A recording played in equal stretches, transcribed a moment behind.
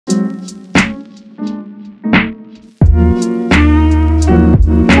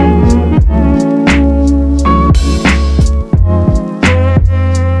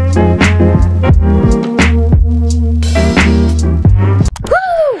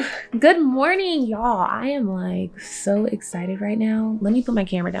Good morning, y'all. I am like so excited right now. Let me put my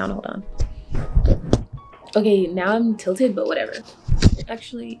camera down. Hold on. Okay, now I'm tilted, but whatever.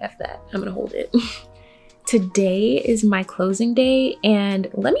 Actually, F that. I'm gonna hold it. Today is my closing day, and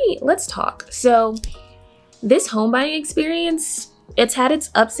let's talk. So this home buying experience, it's had its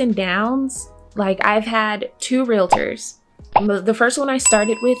ups and downs. Like, I've had 2 realtors. The first one I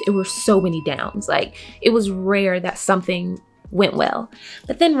started with, it were so many downs. Like, it was rare that something went well.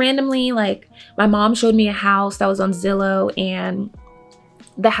 But then randomly, like, my mom showed me a house that was on Zillow, and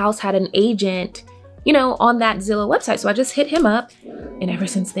the house had an agent, you know, on that Zillow website. So I just hit him up, and ever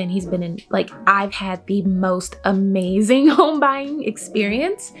since then he's been in, like, I've had the most amazing home buying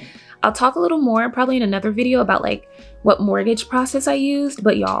experience. I'll talk a little more probably in another video about like what mortgage process I used,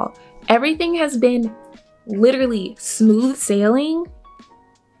 but y'all, everything has been literally smooth sailing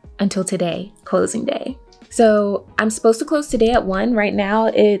until today, closing day. So I'm supposed to close today at 1. Right now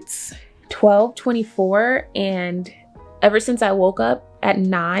it's 12:24, and ever since I woke up at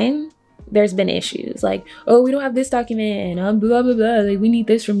 9, there's been issues. Like, oh, we don't have this document, and blah, blah, blah. Like, we need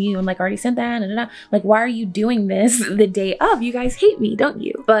this from you. I'm like, already sent that. And like, why are you doing this the day of? You guys hate me, don't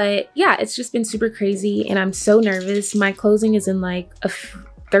you? But yeah, it's just been super crazy, and I'm so nervous. My closing is in like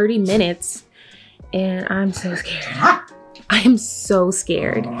 30 minutes, and I'm so scared. I am so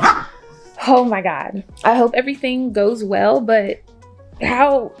scared. Oh my God. I hope everything goes well, but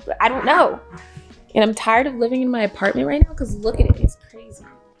how? I don't know. And I'm tired of living in my apartment right now because look at it, it's crazy.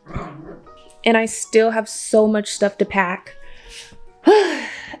 And I still have so much stuff to pack.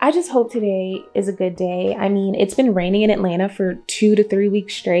 I just hope today is a good day. I mean, it's been raining in Atlanta for 2 to 3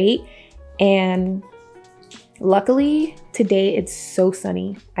 weeks straight, and luckily today it's so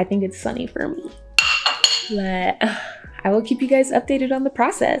sunny. I think it's sunny for me. But I will keep you guys updated on the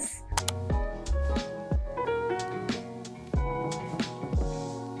process.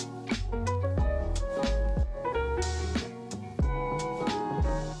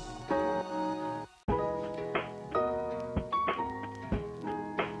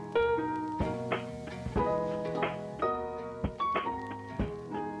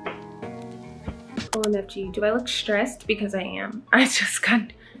 OMFG, do I look stressed? Because I am. I just got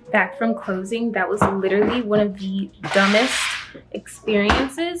back from closing. That was literally one of the dumbest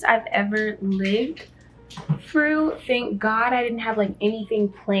experiences I've ever lived through. Thank God I didn't have like anything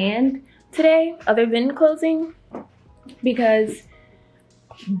planned today other than closing, because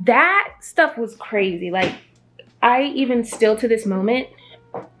that stuff was crazy. Like, I even still to this moment,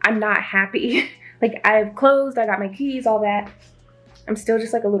 I'm not happy. Like, I've closed, I got my keys, all that. I'm still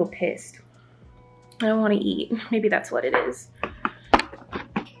just like a little pissed. I don't want to eat. Maybe that's what it is.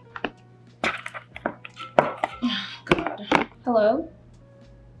 God. Hello?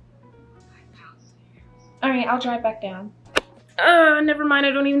 All right, I'll drive back down. Never mind.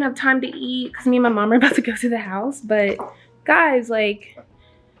 I don't even have time to eat because me and my mom are about to go to the house. But guys, like,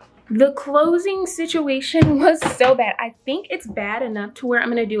 the closing situation was so bad. I think it's bad enough to where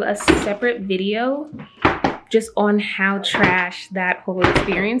I'm going to do a separate video just on how trash that whole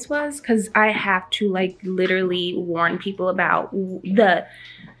experience was, because I have to like literally warn people about the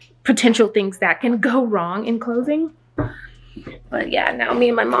potential things that can go wrong in closing. But yeah, now me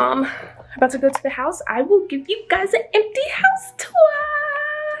and my mom are about to go to the house. I will give you guys an empty house tour.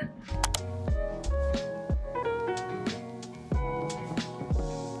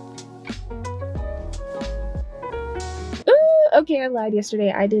 Okay, I lied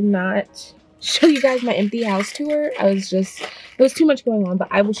yesterday. I did not show you guys my empty house tour. There was too much going on, but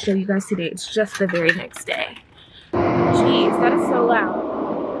I will show you guys today. It's just the very next day. Jeez, that is so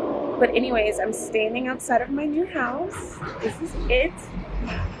loud. But anyways, I'm standing outside of my new house. This is it,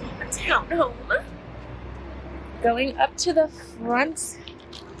 a townhome. Going up to the front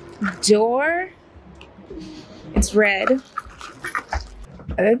door. It's red.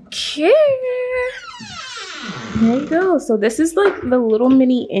 Okay. There you go. So this is like the little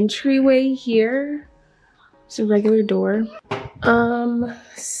mini entryway here. It's a regular door.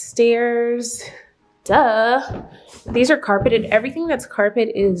 Stairs. Duh. These are carpeted. Everything that's carpet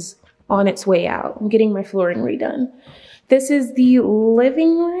is on its way out. I'm getting my flooring redone. This is the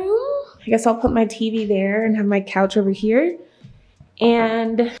living room. I guess I'll put my TV there and have my couch over here.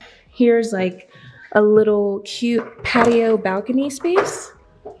 And here's like a little cute patio balcony space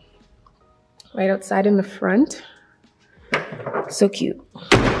right outside in the front. So cute.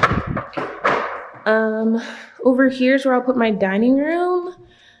 Over here's where I'll put my dining room.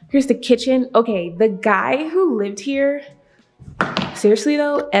 Here's the kitchen. Okay, the guy who lived here, seriously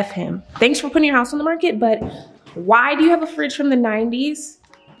though, F him. Thanks for putting your house on the market, but why do you have a fridge from the 90s?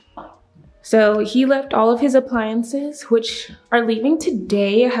 So he left all of his appliances, which are leaving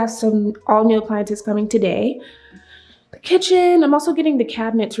today. I have some all new appliances coming today. The kitchen, I'm also getting the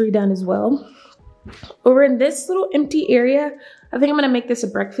cabinets redone as well. Over in this little empty area, I think I'm gonna make this a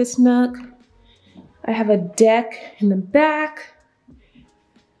breakfast nook. I have a deck in the back.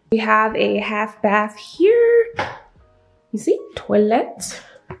 We have a half bath here. You see, toilet.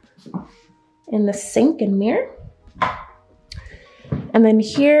 And the sink and mirror. And then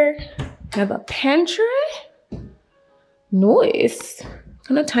here, I have a pantry. Nice.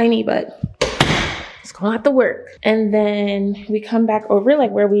 Kind of tiny, but it's gonna have to work. And then we come back over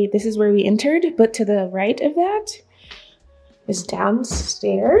like this is where we entered, but to the right of that is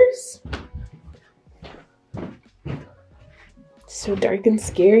downstairs. It's so dark and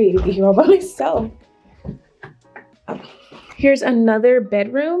scary to be here all by myself. Here's another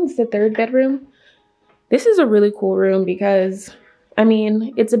bedroom. It's the third bedroom. This is a really cool room because, I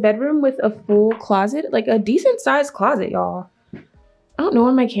mean, it's a bedroom with a full closet, like a decent sized closet, y'all. I don't know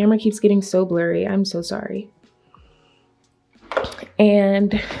why my camera keeps getting so blurry. I'm so sorry.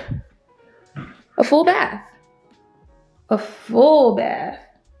 And a full bath. A full bath.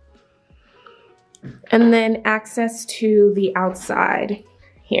 And then access to the outside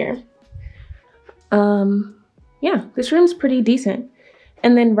here. Yeah, this room's pretty decent.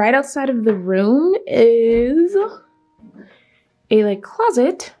 And then right outside of the room is a like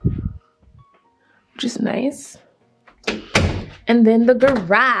closet, which is nice. And then the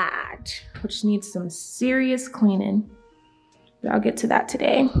garage, which needs some serious cleaning. But I'll get to that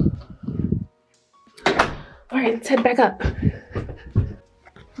today. All right, let's head back up.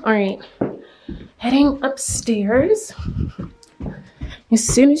 All right, heading upstairs. As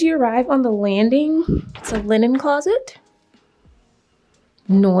soon as you arrive on the landing, it's a linen closet.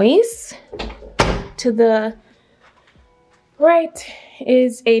 Noise. To the right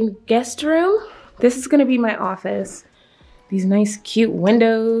is a guest room. This is gonna be my office. These nice cute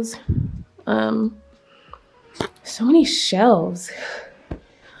windows. So many shelves.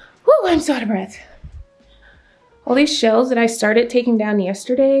 Woo, I'm so out of breath. All these shelves that I started taking down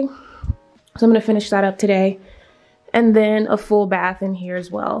yesterday. So I'm gonna finish that up today. And then a full bath in here as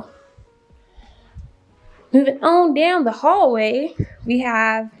well. Moving on down the hallway, we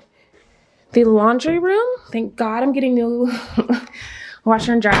have the laundry room. Thank God I'm getting new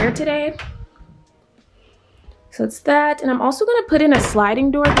washer and dryer today. So it's that. And I'm also gonna put in a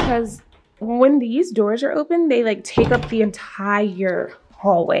sliding door because when these doors are open, they like take up the entire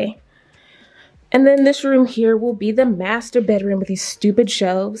hallway. And then this room here will be the master bedroom with these stupid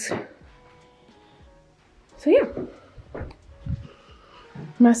shelves. So yeah.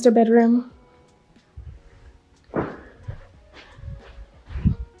 Master bedroom.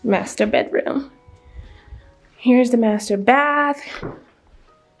 Master bedroom. Here's the master bath.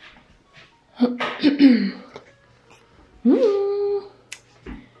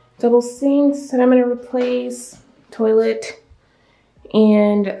 Double sinks that I'm gonna replace. Toilet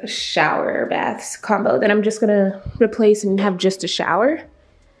and shower baths combo that I'm just gonna replace and have just a shower.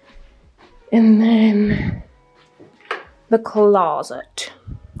 And then the closet.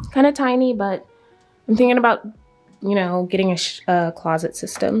 Kind of tiny, but I'm thinking about, you know, getting a closet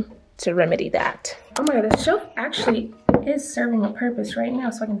system to remedy that. Oh my God, the shelf actually is serving a purpose right now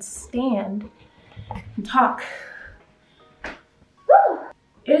so I can stand and talk. Woo!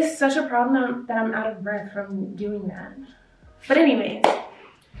 It is such a problem that I'm out of breath from doing that. But anyways,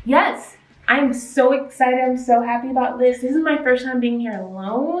 yes, I'm so excited. I'm so happy about this. This is my first time being here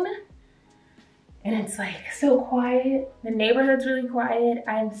alone. And it's like so quiet. The neighborhood's really quiet.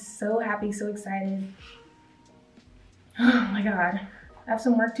 I'm so happy, so excited. Oh my God. I have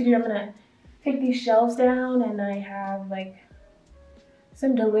some work to do. I'm gonna take these shelves down and I have like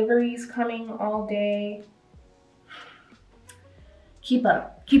some deliveries coming all day. Keep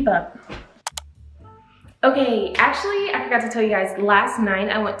up, keep up. Okay, actually, I forgot to tell you guys, last night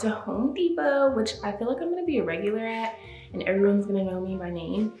I went to Home Depot, which I feel like I'm gonna be a regular at, and everyone's gonna know me by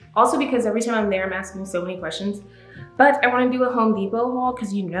name. Also because every time I'm there, I'm asking so many questions. But I wanna do a Home Depot haul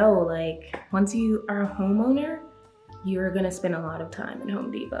because you know, like, once you are a homeowner, you're gonna spend a lot of time in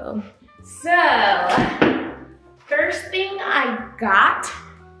Home Depot. So, first thing I got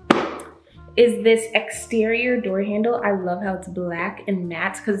is this exterior door handle. I love how it's black and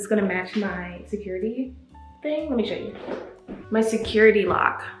matte because it's gonna match my security thing. Let me show you. My security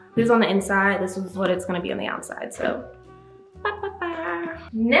lock. This is on the inside. This is what it's gonna be on the outside, so.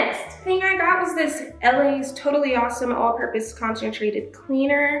 Next thing I got was this LA's Totally Awesome all-purpose concentrated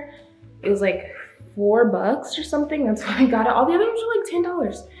cleaner. It was like $4 or something. That's why I got it. All the other ones were like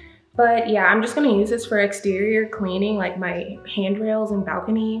 $10. But yeah, I'm just gonna use this for exterior cleaning, like my handrails and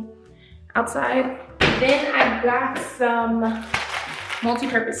balcony. outside. Then I got some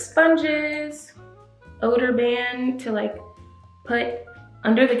multi-purpose sponges, odor band to like put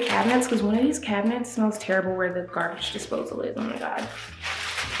under the cabinets, because one of these cabinets smells terrible where the garbage disposal is. Oh my God.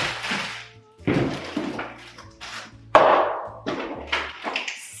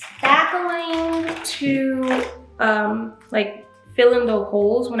 Spackling to like fill in the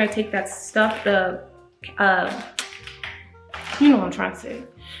holes when I take that stuff, the you know what I'm trying to say,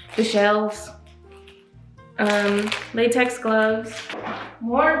 the shelves. Latex gloves,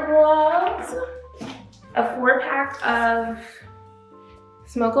 more gloves, a 4-pack of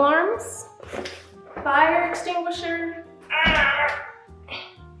smoke alarms, fire extinguisher,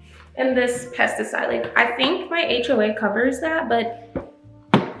 and this pesticide. Like, I think my HOA covers that, but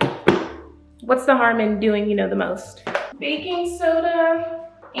what's the harm in doing, you know, the most? Baking soda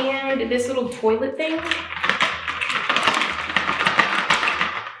and this little toilet thing.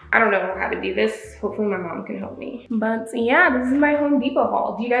 I don't know how to do this. Hopefully my mom can help me. But yeah, this is my Home Depot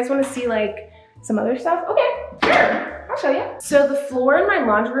haul. Do you guys want to see like some other stuff? Okay, sure, I'll show you. So the floor in my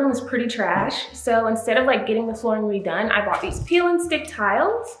laundry room is pretty trash. So instead of like getting the flooring redone, I bought these peel and stick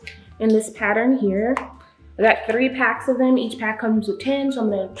tiles in this pattern here. I got 3 packs of them. Each pack comes with 10, so I'm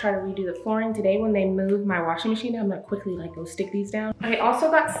gonna try to redo the flooring today when they move my washing machine. I'm gonna quickly like go stick these down. I also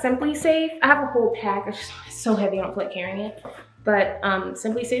got Simply Safe. I have a whole pack. It's just so heavy, I don't feel like carrying it. But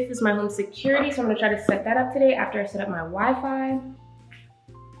Simply Safe is my home security, so I'm gonna try to set that up today after I set up my Wi-Fi.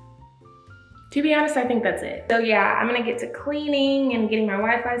 To be honest, I think that's it. So yeah, I'm gonna get to cleaning and getting my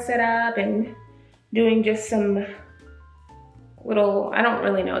Wi-Fi set up and doing just some little, I don't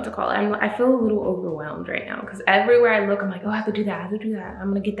really know what to call it. I feel a little overwhelmed right now because everywhere I look, I'm like, oh, I have to do that, I have to do that. I'm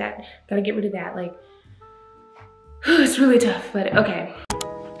gonna get that, gotta get rid of that. Like, it's really tough, but okay.